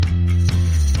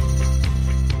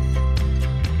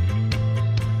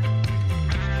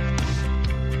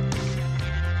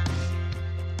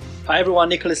Hi everyone,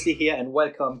 Nicholas Lee here and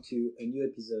welcome to a new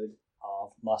episode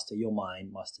of Master Your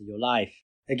Mind, Master Your Life.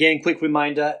 Again, quick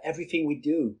reminder, everything we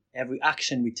do, every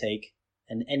action we take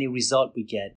and any result we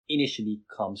get initially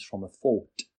comes from a thought.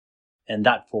 And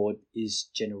that thought is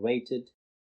germinates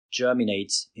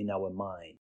in our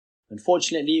mind.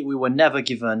 Unfortunately, we were never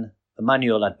given a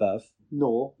manual at birth,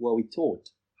 nor were we taught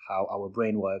how our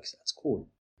brain works at school.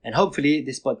 And hopefully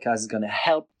this podcast is going to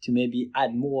help to maybe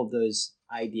add more of those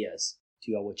ideas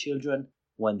to our children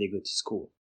when they go to school.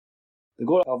 The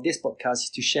goal of this podcast is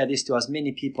to share this to as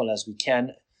many people as we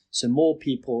can, so more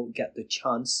people get the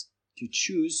chance to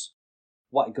choose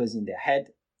what goes in their head,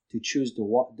 to choose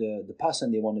the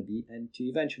person they want to be, and to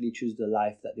eventually choose the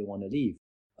life that they want to live.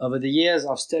 Over the years,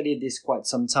 I've studied this quite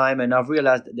some time, and I've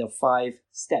realized that there are 5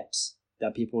 steps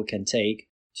that people can take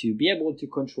to be able to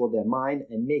control their mind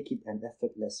and make it an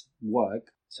effortless work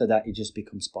so that it just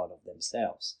becomes part of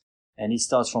themselves. And it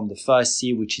starts from the first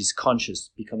C, which is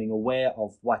conscious, becoming aware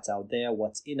of what's out there,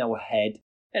 what's in our head,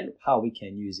 and how we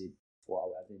can use it for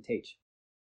our advantage.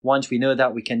 Once we know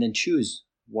that, we can then choose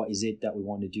what is it that we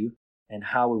want to do and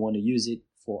how we want to use it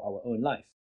for our own life.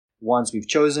 Once we've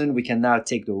chosen, we can now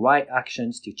take the right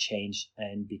actions to change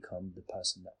and become the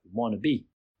person that we want to be.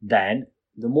 Then,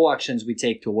 the more actions we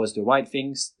take towards the right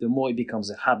things, the more it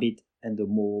becomes a habit, and the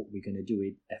more we're going to do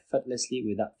it effortlessly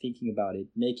without thinking about it,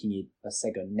 making it a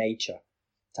second nature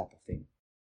type of thing.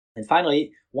 And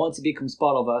finally, once it becomes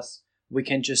part of us, we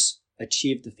can just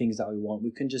achieve the things that we want. We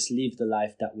can just live the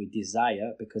life that we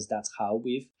desire because that's how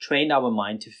we've trained our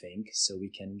mind to think, so we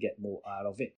can get more out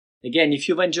of it. Again, if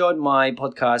you've enjoyed my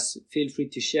podcast, feel free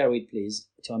to share it, please,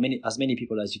 to as many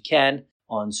people as you can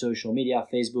on social media,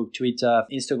 Facebook, Twitter,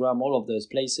 Instagram, all of those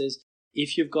places.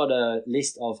 If you've got a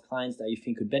list of clients that you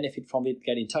think could benefit from it,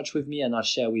 get in touch with me and I'll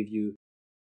share with you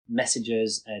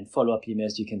messages and follow-up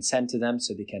emails you can send to them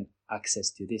so they can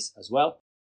access to this as well.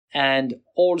 And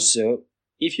also,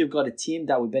 if you've got a team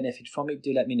that would benefit from it,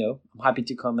 do let me know. I'm happy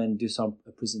to come and do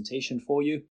a presentation for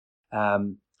you.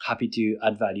 Happy to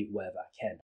add value wherever I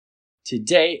can.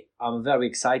 Today, I'm very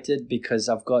excited because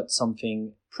I've got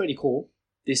something pretty cool.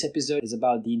 This episode is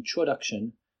about the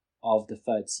introduction of the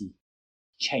third C,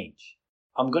 change.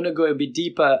 I'm going to go a bit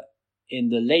deeper in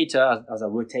the later as I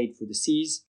rotate through the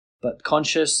C's, but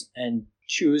conscious and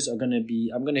choose I'm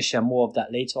going to share more of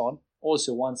that later on.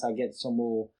 Also, once I get some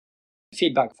more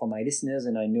feedback from my listeners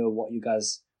and I know what you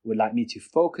guys would like me to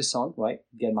focus on, right?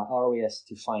 Get my RAS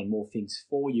to find more things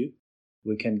for you.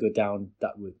 We can go down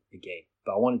that route again.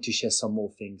 But I wanted to share some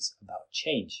more things about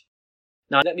change.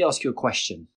 Now, let me ask you a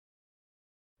question.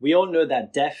 We all know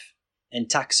that death and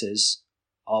taxes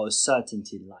are a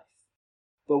certainty in life.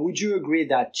 But would you agree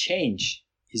that change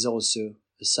is also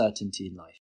a certainty in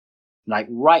life? Like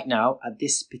right now, at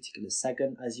this particular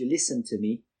second, as you listen to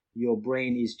me, your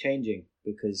brain is changing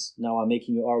because now I'm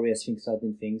making your RAS think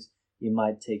certain things. It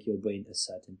might take your brain a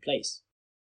certain place.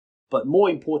 But more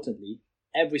importantly,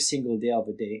 every single day of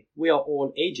the day, we are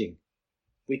all aging.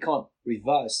 We can't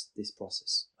reverse this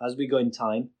process. As we go in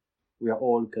time, we are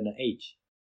all going to age.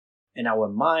 And our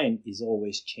mind is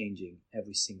always changing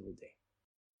every single day.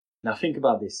 Now think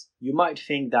about this. You might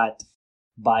think that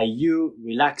by you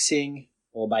relaxing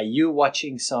or by you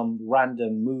watching some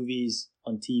random movies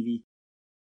on TV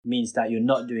means that you're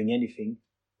not doing anything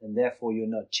and therefore you're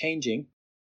not changing.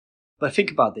 But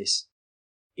think about this.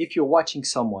 If you're watching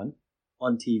someone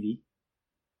on TV,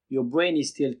 your brain is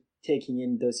still taking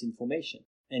in those information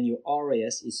and your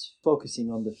RAS is focusing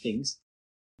on the things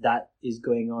that is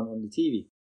going on the TV.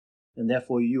 And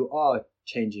therefore you are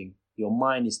changing. Your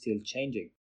mind is still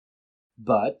changing.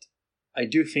 But I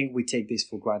do think we take this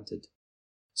for granted.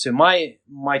 So my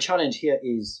challenge here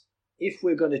is, if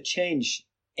we're going to change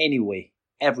anyway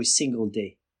every single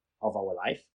day of our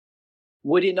life,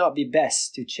 would it not be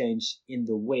best to change in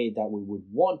the way that we would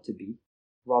want to be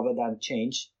rather than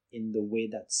change in the way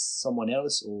that someone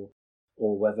else or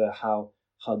whether how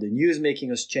the news is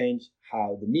making us change,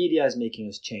 how the media is making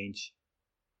us change?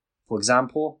 For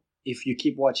example, if you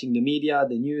keep watching the media,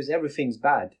 the news, everything's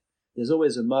bad. There's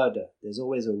always a murder. There's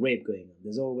always a rape going on.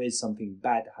 There's always something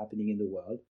bad happening in the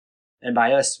world. And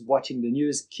by us watching the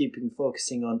news,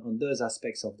 focusing on those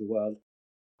aspects of the world,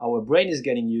 our brain is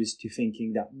getting used to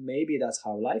thinking that maybe that's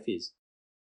how life is.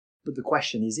 But the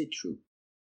question, is it true?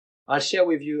 I'll share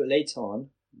with you later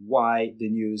on why the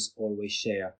news always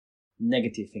share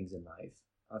negative things in life.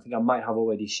 I think I might have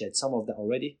already shared some of that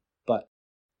already, but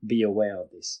be aware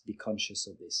of this, be conscious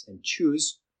of this, and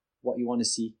choose what you want to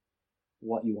see,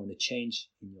 what you want to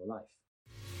change in your life.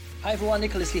 Hi everyone,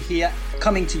 Nicholas Lee here,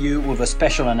 coming to you with a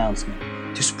special announcement.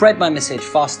 To spread my message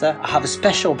faster, I have a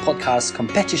special podcast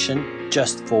competition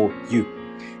just for you.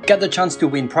 Get the chance to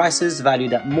win prizes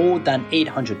valued at more than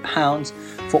 £800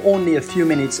 for only a few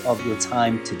minutes of your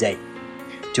time today.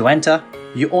 To enter,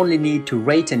 you only need to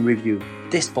rate and review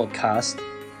this podcast.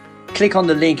 Click on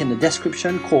the link in the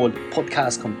description called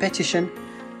Podcast Competition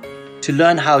to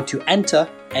learn how to enter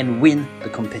and win the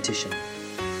competition.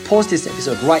 Pause this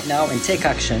episode right now and take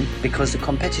action because the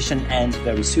competition ends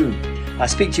very soon. I'll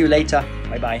speak to you later.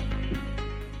 Bye-bye.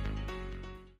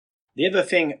 The other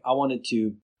thing I wanted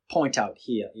to point out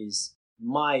here is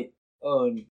my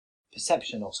own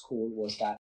perception of school was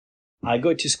that I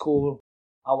go to school,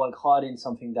 I work hard in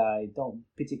something that I don't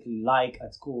particularly like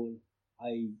at school.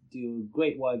 I do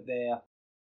great work there,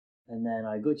 and then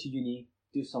I go to uni,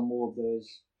 do some more of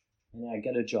those, and then I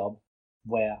get a job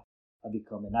where I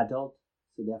become an adult,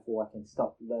 so therefore I can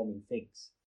stop learning things.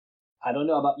 I don't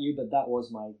know about you, but that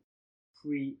was my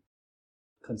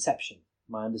preconception,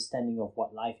 my understanding of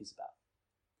what life is about.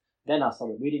 Then I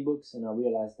started reading books and I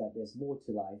realized that there's more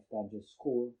to life than just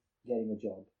school, getting a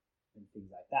job, and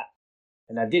things like that.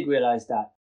 And I did realize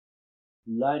that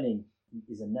learning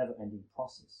is a never-ending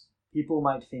process. People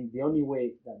might think the only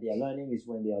way that they are learning is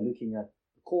when they are looking at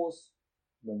a course,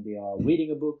 when they are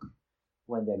reading a book,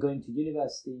 when they're going to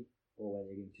university, or when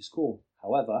they're going to school.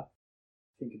 However,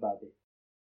 think about it.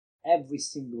 Every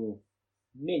single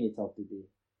minute of the day,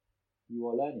 you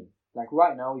are learning. Like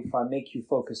right now, if I make you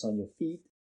focus on your feet,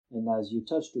 and as you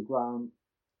touch the ground,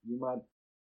 you might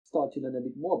start to learn a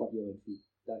bit more about your own feet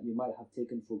that you might have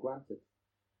taken for granted.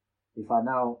 If I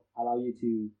now allow you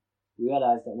to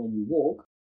realize that when you walk,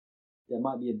 there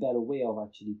might be a better way of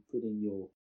actually putting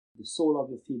the sole of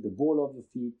your feet, the ball of your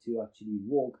feet to actually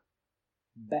walk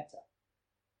better.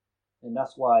 And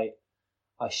that's why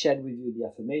I shared with you the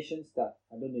affirmations that,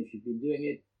 I don't know if you've been doing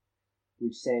it,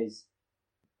 which says,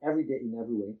 every day in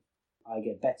every way, I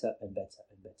get better and better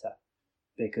and better.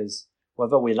 Because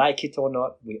whether we like it or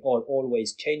not, we are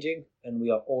always changing and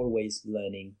we are always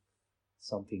learning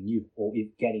something new, or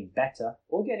if getting better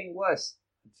or getting worse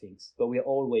at things, but we are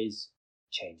always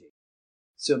changing.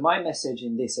 So my message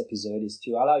in this episode is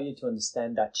to allow you to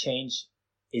understand that change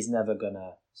is never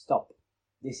gonna stop.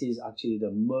 This is actually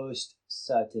the most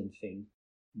certain thing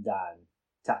than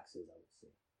taxes, I would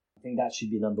say. I think that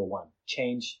should be number one.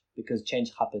 Change, because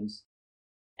change happens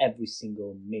every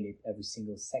single minute, every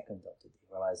single second of the day.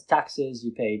 Whereas taxes,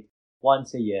 you paid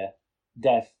once a year.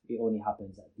 Death, it only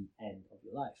happens at the end of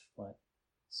your life, right?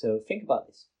 So think about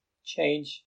this.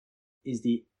 Change is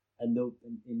in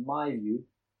my view,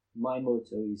 my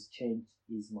motto is change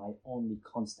is my only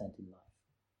constant in life.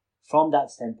 From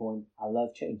that standpoint, I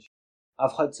love change.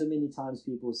 I've heard so many times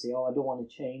people say, oh, I don't want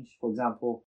to change. For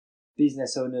example,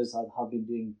 business owners that have been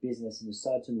doing business in a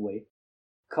certain way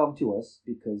come to us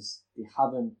because they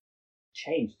haven't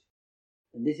changed.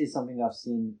 And this is something I've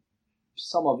seen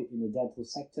some of it in the dental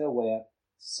sector, where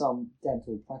some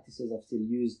dental practices have still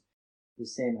used the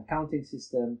same accounting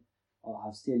system, or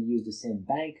have still used the same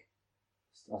bank,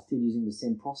 are still using the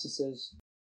same processes,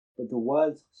 but the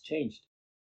world has changed.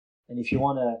 And if you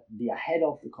want to be ahead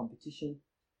of the competition,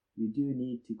 you do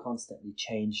need to constantly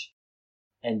change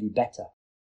and be better.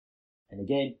 And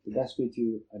again, the best way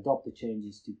to adopt the change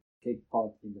is to take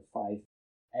part in the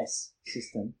 5S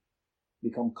system.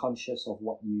 Become conscious of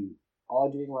what you are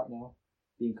doing right now,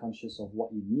 being conscious of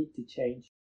what you need to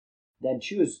change, then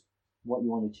choose what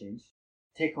you want to change,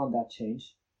 take on that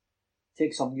change,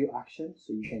 take some new action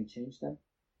so you can change them,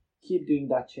 keep doing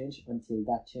that change until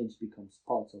that change becomes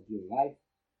part of your life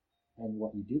and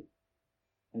what you do,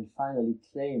 and finally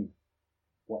claim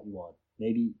what you want.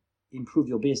 Maybe improve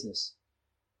your business,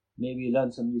 maybe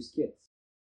learn some new skills,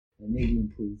 and maybe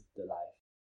improve the life.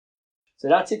 So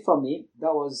that's it from me.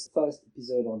 That was the first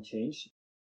episode on change.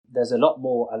 There's a lot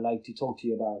more I'd like to talk to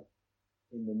you about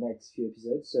in the next few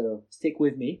episodes, so stick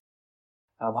with me.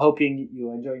 I'm hoping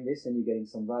you're enjoying this and you're getting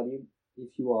some value.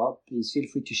 If you are, please feel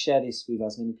free to share this with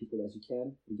as many people as you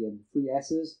can. Again, 3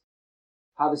 S's.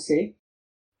 Have a say.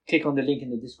 Click on the link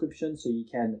in the description so you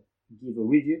can give a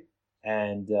review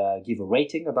and give a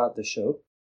rating about the show.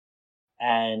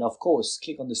 And of course,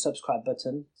 click on the subscribe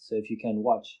button so if you can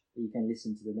watch, you can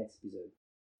listen to the next episode.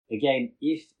 Again,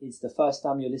 if it's the first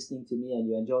time you're listening to me and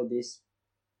you enjoyed this,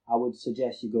 I would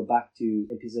suggest you go back to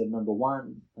episode number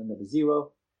 1 and number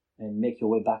 0 and make your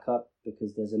way back up,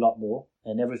 because there's a lot more.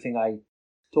 And everything I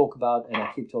talk about and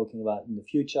I keep talking about in the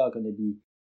future are going to be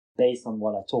based on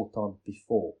what I talked on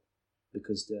before,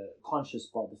 because the conscious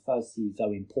part, the first C, is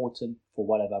very important for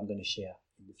whatever I'm going to share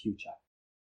in the future.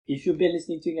 If you've been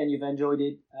listening to it and you've enjoyed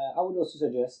it, I would also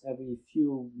suggest every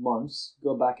few months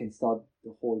go back and start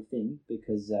the whole thing,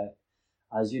 because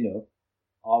as you know,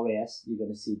 RAS, you're going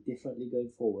to see it differently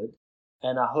going forward.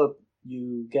 And I hope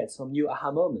you get some new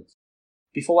aha moments.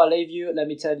 Before I leave you, let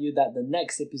me tell you that the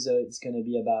next episode is going to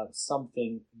be about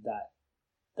something that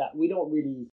we don't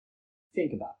really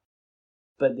think about,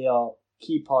 but they are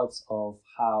key parts of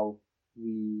how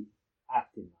we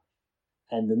act in life.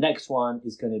 And the next one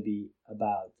is going to be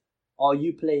about, are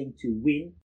you playing to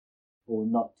win or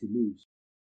not to lose?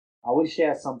 I will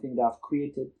share something that I've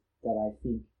created that I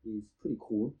think is pretty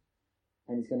cool,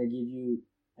 and it's going to give you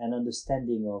an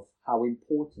understanding of how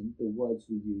important the words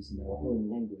we use in our own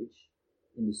language,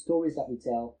 in the stories that we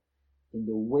tell, in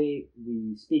the way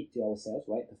we speak to ourselves,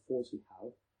 right, the thoughts we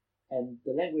have, and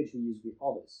the language we use with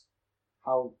others,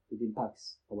 how it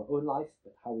impacts our own life,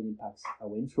 but how it impacts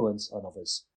our influence on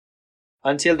others.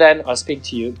 Until then, I'll speak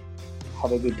to you.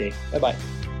 Have a good day.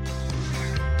 Bye-bye.